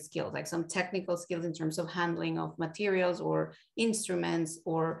laboratory skills, like some technical skills in terms of handling of materials or instruments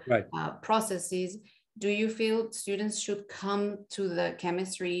or processes. Do you feel students should come to the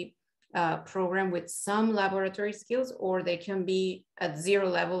chemistry program with some laboratory skills, or they can be at zero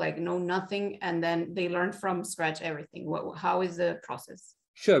level, like know nothing, and then they learn from scratch everything? How is the process?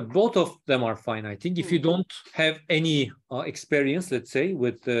 Sure, both of them are fine. I think if you don't have any experience, let's say,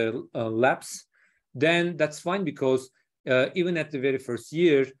 with the labs, then that's fine, because even at the very first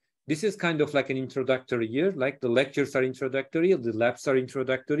year, this is kind of like an introductory year, like the lectures are introductory, the labs are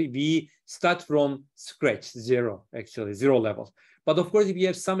introductory. We start from scratch, zero level. But of course, if you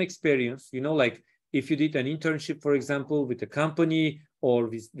have some experience, like if you did an internship, for example, with a company or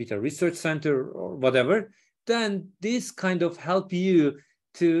with a research center or whatever, then this kind of help you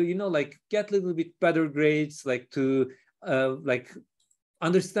to, like get a little bit better grades, like to like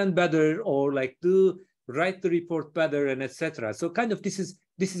understand better, or like to write the report better, and etc. So kind of this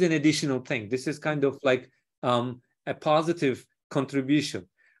is an additional thing. This is kind of like a positive contribution,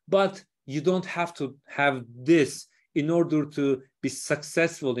 but you don't have to have this in order to be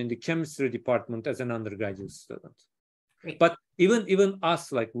successful in the chemistry department as an undergraduate student. Great. But even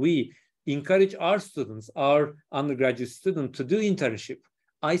us, like we encourage our students, our undergraduate students, to do internship.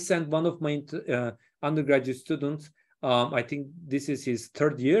 I sent one of my undergraduate students, I think this is his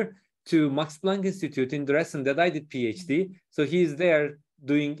third year, to Max Planck Institute in Dresden that I did PhD. So he's there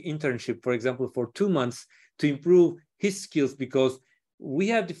doing internship, for example, for 2 months to improve his skills, because we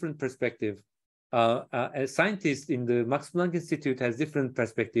have different perspective. A scientist in the Max Planck Institute has different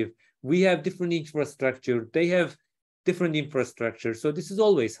perspective. We have different infrastructure. They have different infrastructure. So this is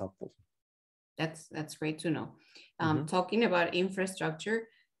always helpful. That's great to know. Talking about infrastructure,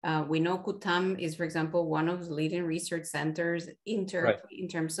 we know Kutam is, for example, one of the leading research centers in Turkey in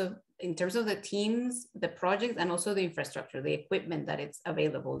terms of the teams, the projects, and also the infrastructure, the equipment that it's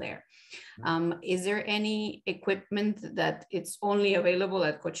available there. Is there any equipment that it's only available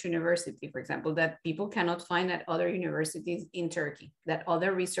at Koç University, for example, that people cannot find at other universities in Turkey, that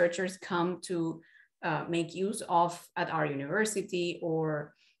other researchers come to make use of at our university,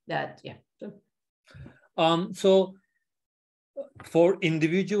 or that, So for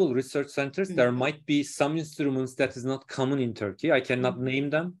individual research centers, there might be some instruments that is not common in Turkey. I cannot name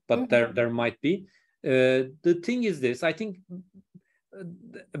them, but there might be. The thing is this, I think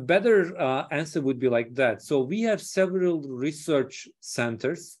a better answer would be like that. So we have several research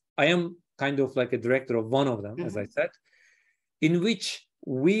centers. I am kind of like a director of one of them, as I said, in which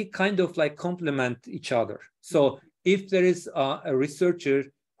we kind of like complement each other. So if there is a researcher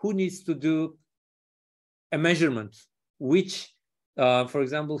who needs to do a measurement, which, for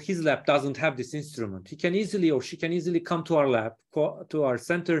example, his lab doesn't have this instrument, he can easily, or she can easily come to our lab, to our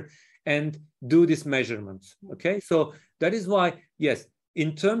center, and do this measurement. Okay, so that is why, yes,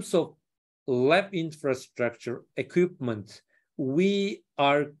 in terms of lab infrastructure, equipment, we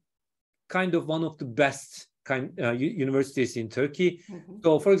are kind of one of the best universities in Turkey.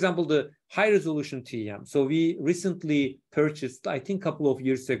 So, for example, the high-resolution TEM. So we recently purchased, I think a couple of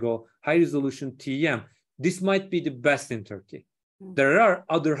years ago, high-resolution TEM. This might be the best in Turkey. There are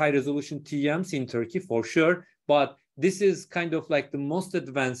other high-resolution TEMs in Turkey for sure, but this is kind of like the most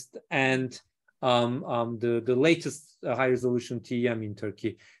advanced and the latest high-resolution TEM in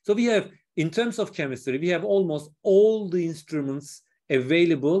Turkey. So we have, in terms of chemistry, we have almost all the instruments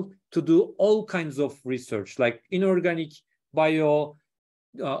available to do all kinds of research, like inorganic, bio,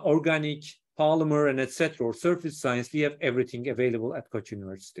 organic, polymer, and etc., or surface science. We have everything available at Koç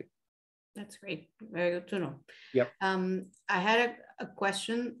University. That's great. Very good to know. Yep. I had a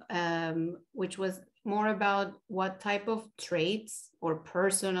question, which was more about what type of traits or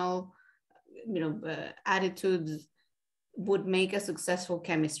personal, attitudes would make a successful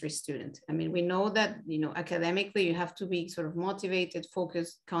chemistry student. I mean, we know that, academically, you have to be sort of motivated,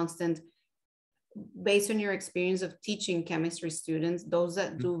 focused, constant. Based on your experience of teaching chemistry students, those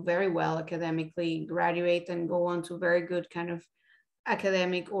that do very well academically graduate and go on to very good kind of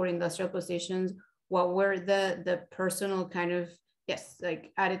academic or industrial positions, what were the personal kind of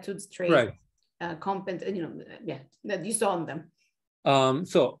attitudes, traits, right, that you saw in them?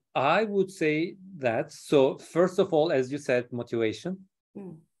 So I would say that, so first of all, as you said, motivation.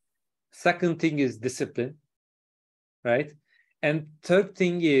 Second thing is discipline, right? And third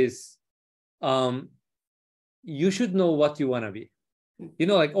thing is you should know what you want to be,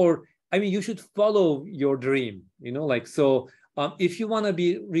 you should follow your dream, so if you want to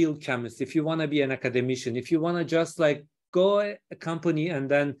be real chemist, if you want to be an academician, if you want to just go a company and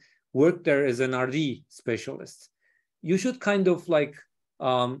then work there as an RD specialist, you should kind of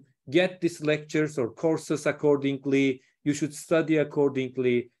get these lectures or courses accordingly. You should study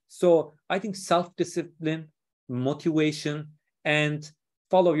accordingly. So I think self-discipline, motivation, and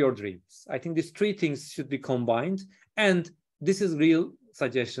follow your dreams. I think these three things should be combined. And this is real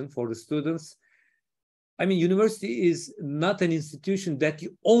suggestion for the students. I mean, university is not an institution that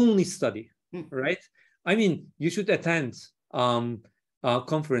you only study, right? I mean, you should attend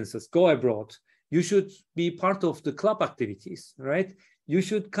conferences, go abroad. You should be part of the club activities, right? You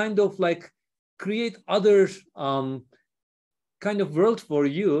should kind of create other kind of world for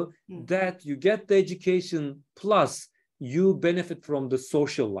you that you get the education plus you benefit from the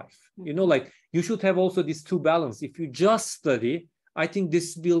social life. You should have also these two balance. If you just study, I think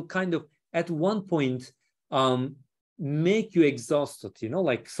this will kind of at one point make you exhausted,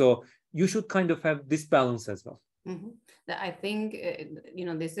 so you should kind of have this balance as well. I think,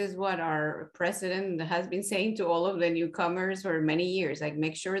 this is what our president has been saying to all of the newcomers for many years,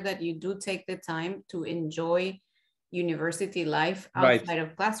 make sure that you do take the time to enjoy university life outside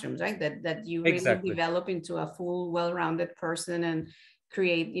of classrooms, right? That you really develop into a full, well-rounded person and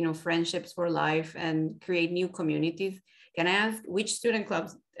create, friendships for life and create new communities. Can I ask, which student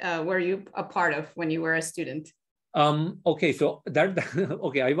clubs were you a part of when you were a student? Okay, so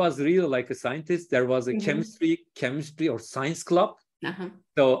I was really like a scientist. There was a chemistry or science club.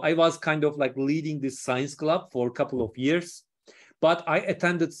 So I was kind of leading this science club for a couple of years, but I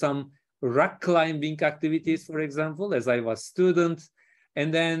attended some rock climbing activities, for example, as I was student.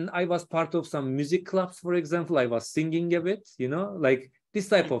 And then I was part of some music clubs, for example. I was singing a bit, this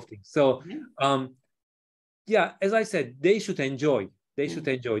type of thing. So as I said, they should enjoy. They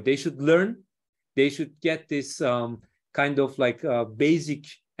should learn. They should get this kind of basic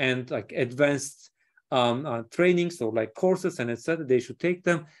and advanced trainings or courses and etc. They should take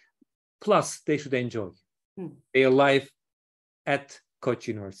them. Plus, they should enjoy their life at Koç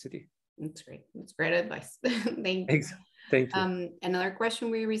University. That's great. That's great advice. Thank you. Thank you. Another question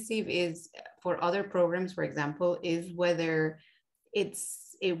we receive is for other programs, for example, is whether it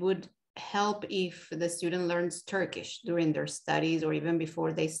would help if the student learns Turkish during their studies or even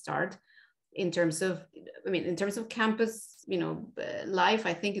before they start. In terms of campus, life,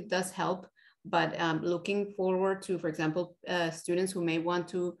 I think it does help. But looking forward to, for example, students who may want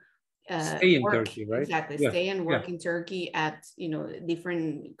to stay in Turkey, right? Exactly, stay and work in Turkey at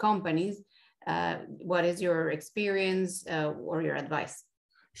different companies. What is your experience or your advice?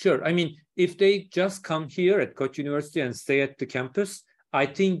 Sure. I mean, if they just come here at Koç University and stay at the campus, I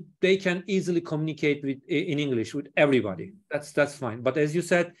think they can easily communicate in English with everybody. That's fine. But as you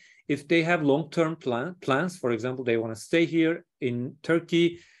said, if they have long-term plans, for example, they want to stay here in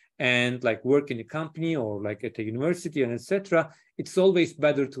Turkey and work in a company or at a university and etc., it's always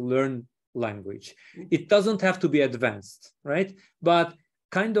better to learn language. It doesn't have to be advanced, right? But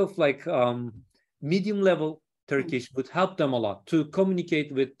kind of medium level Turkish would help them a lot to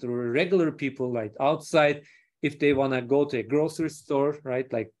communicate with regular people outside if they want to go to a grocery store,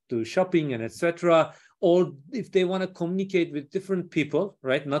 right? Do shopping and etc. Or if they want to communicate with different people,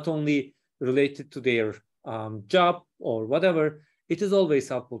 right? Not only related to their job or whatever, it is always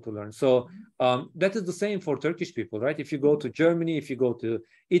helpful to learn. So that is the same for Turkish people, right? If you go to Germany, if you go to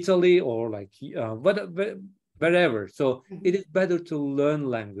Italy, or like wherever, so it is better to learn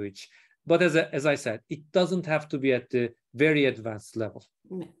language. But as I said, it doesn't have to be at the very advanced level.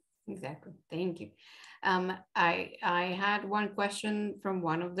 Exactly. Thank you. I had one question from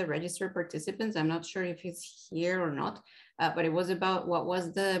one of the registered participants. I'm not sure if he's here or not, but it was about what was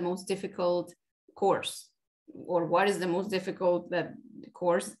the most difficult course, or what is the most difficult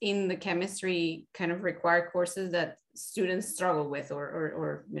course in the chemistry kind of required courses that students struggle with,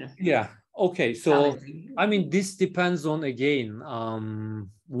 or you know. Yeah. Okay. So I mean, this depends on, again,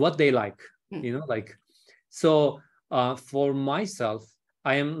 what they like. You know, like, so for myself,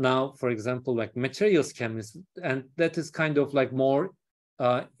 I am now, for example, like materials chemist, and that is kind of like more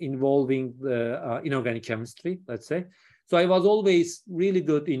involving the inorganic chemistry, let's say. So I was always really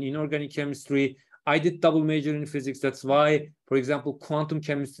good in inorganic chemistry. I did double major in physics. That's why, for example, quantum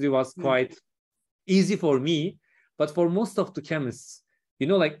chemistry was quite easy for me. But for most of the chemists, you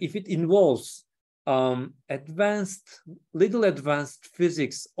know, like if it involves little advanced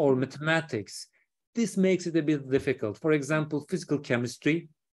physics or mathematics, this makes it a bit difficult. For example, physical chemistry,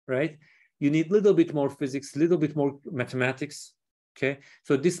 right? You need a little bit more physics, a little bit more mathematics, okay?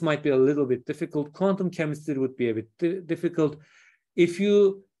 So this might be a little bit difficult. Quantum chemistry would be a bit difficult. If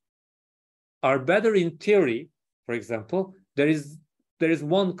you are better in theory, for example, there is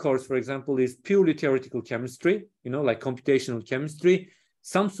one course, for example, is purely theoretical chemistry, you know, like computational chemistry.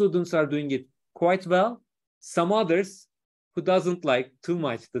 Some students are doing it quite well. Some others who doesn't like too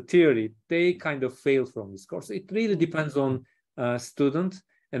much the theory, they kind of fail from this course. It really depends on student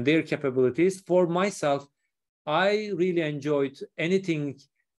and their capabilities. For myself, I really enjoyed anything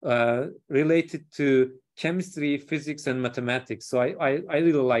related to chemistry, physics, and mathematics. So I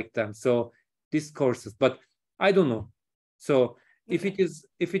really like them. So these courses, but I don't know. So if it is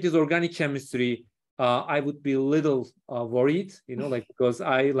organic chemistry, I would be a little worried, you know, like, because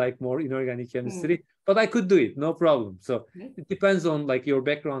I like more inorganic chemistry, but I could do it, no problem. So it depends on like your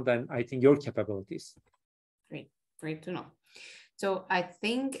background and I think your capabilities. Great to know. So I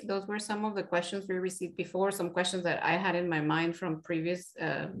think those were some of the questions we received before, some questions that I had in my mind from previous,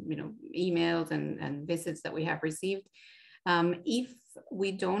 you know, emails and visits that we have received. If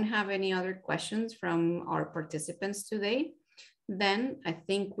we don't have any other questions from our participants today, then I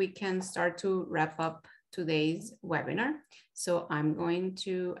think we can start to wrap up today's webinar. So I'm going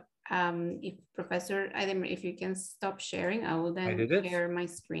to, if Professor Aydemir, if you can stop sharing, I will then share my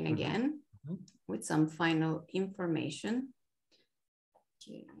screen again with some final information.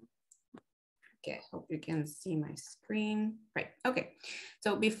 Okay, hope you can see my screen. Right, okay.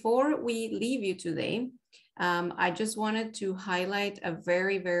 So before we leave you today, I just wanted to highlight a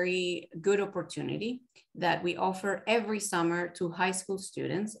very, very good opportunity that we offer every summer to high school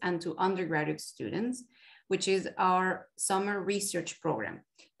students and to undergraduate students, which is our summer research program.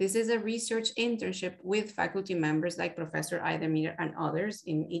 This is a research internship with faculty members like Professor Aydemir and others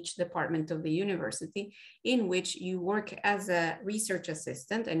in each department of the university, in which you work as a research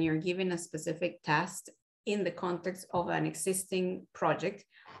assistant and you're given a specific task in the context of an existing project,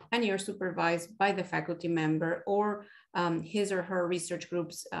 and you're supervised by the faculty member or his or her research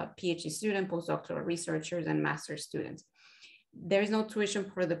group's PhD student, postdoctoral researchers, and master students. There is no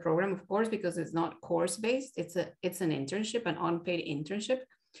tuition for the program, of course, because it's not course-based. It's an internship, an unpaid internship.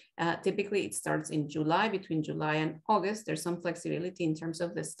 Typically, it starts in July, between July and August. There's some flexibility in terms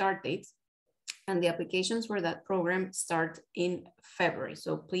of the start dates. And the applications for that program start in February.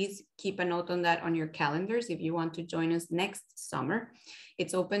 So please keep a note on that on your calendars if you want to join us next summer.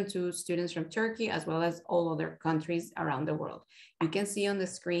 It's open to students from Turkey as well as all other countries around the world. You can see on the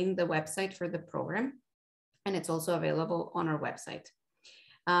screen the website for the program, and it's also available on our website.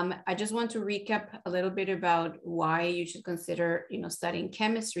 I just want to recap a little bit about why you should consider, you know, studying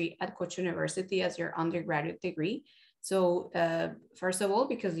chemistry at Koç University as your undergraduate degree. So first of all,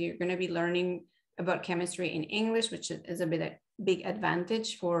 because you're going to be learning about chemistry in English, which is a big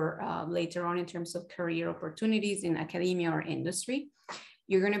advantage for later on in terms of career opportunities in academia or industry.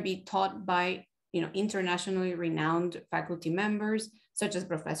 You're going to be taught by, you know, internationally renowned faculty members, such as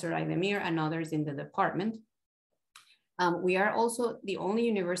Professor Aydemir and others in the department. We are also the only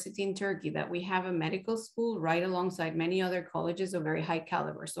university in Turkey that we have a medical school right alongside many other colleges of very high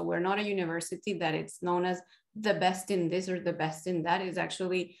caliber. So we're not a university that it's known as the best in this or the best in that. Is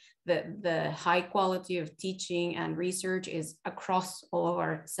actually the high quality of teaching and research is across all of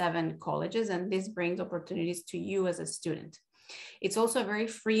our 7 colleges, and this brings opportunities to you as a student. It's also a very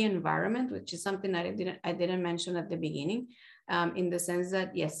free environment, which is something that I didn't mention at the beginning. in the sense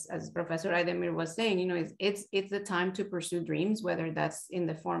that, yes, as Professor Aydemir was saying, you know, it's the time to pursue dreams, whether that's in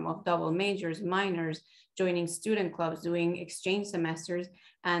the form of double majors, minors, joining student clubs, doing exchange semesters,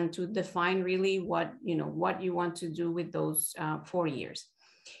 and to define really what you want to do with those 4 years.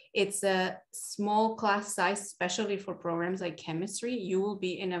 It's a small class size, especially for programs like chemistry. You will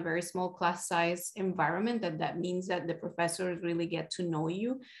be in a very small class size environment. That means that the professors really get to know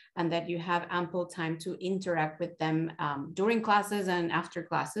you and that you have ample time to interact with them during classes and after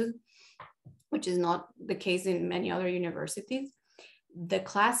classes, which is not the case in many other universities. The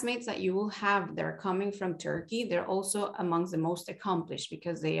classmates that you will have, they're coming from Turkey. They're also amongst the most accomplished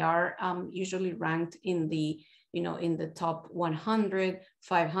because they are usually ranked in the top 100,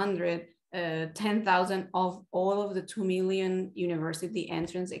 500, 10,000 of all of the 2 million university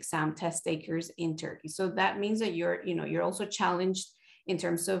entrance exam test takers in Turkey. So that means that you're also challenged in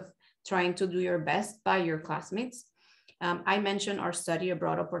terms of trying to do your best by your classmates. I mentioned our study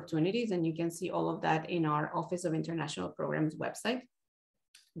abroad opportunities, and you can see all of that in our Office of International Programs website.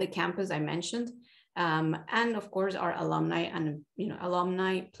 The campus I mentioned, and of course our alumni and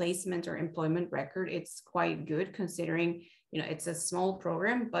alumni placement or employment record. It's quite good considering it's a small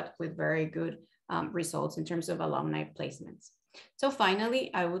program, but with very good results in terms of alumni placements. So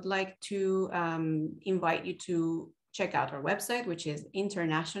finally, I would like to invite you to check out our website, which is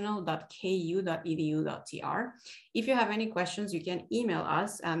international.ku.edu.tr. If you have any questions, you can email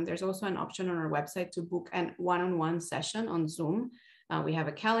us. There's also an option on our website to book a one-on-one session on Zoom. We have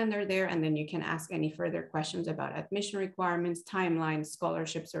a calendar there, and then you can ask any further questions about admission requirements, timelines,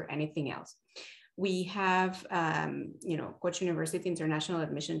 scholarships, or anything else. We have, Koç University International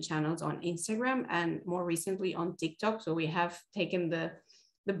Admission channels on Instagram and more recently on TikTok. So we have taken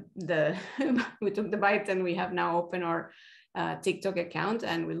we took the bite, and we have now opened our TikTok account,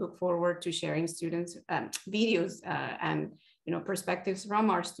 and we look forward to sharing students videos and perspectives from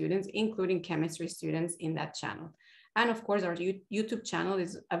our students, including chemistry students, in that channel. And of course, our YouTube channel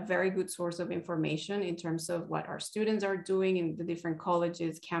is a very good source of information in terms of what our students are doing in the different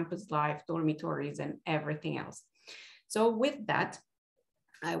colleges, campus life, dormitories, and everything else. So with that,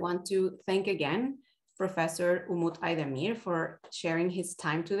 I want to thank again Professor Umut Aydemir for sharing his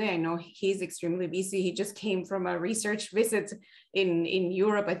time today. I know he's extremely busy. He just came from a research visit in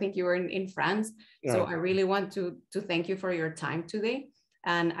Europe. I think you were in France. Yeah. So I really want to thank you for your time today.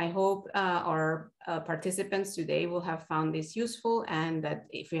 And I hope our participants today will have found this useful, and that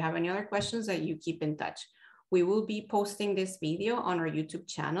if you have any other questions, that you keep in touch. We will be posting this video on our YouTube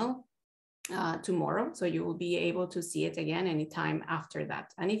channel tomorrow, so you will be able to see it again anytime after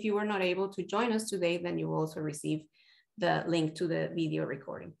that. And if you were not able to join us today, then you will also receive the link to the video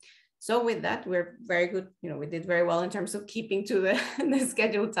recording. So with that, we're very good. We did very well in terms of keeping to the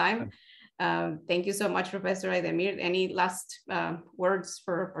scheduled time. Thank you so much, Professor Aydemir. Any last words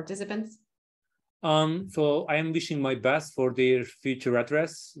for participants? So I am wishing my best for their future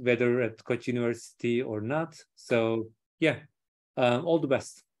address, whether at Koç University or not. So yeah, all the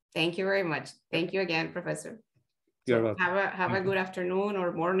best. Thank you very much. Thank you again, Professor. You're welcome. Have a good afternoon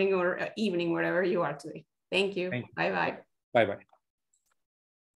or morning or evening, wherever you are today. Thank you. Bye-bye. Bye-bye.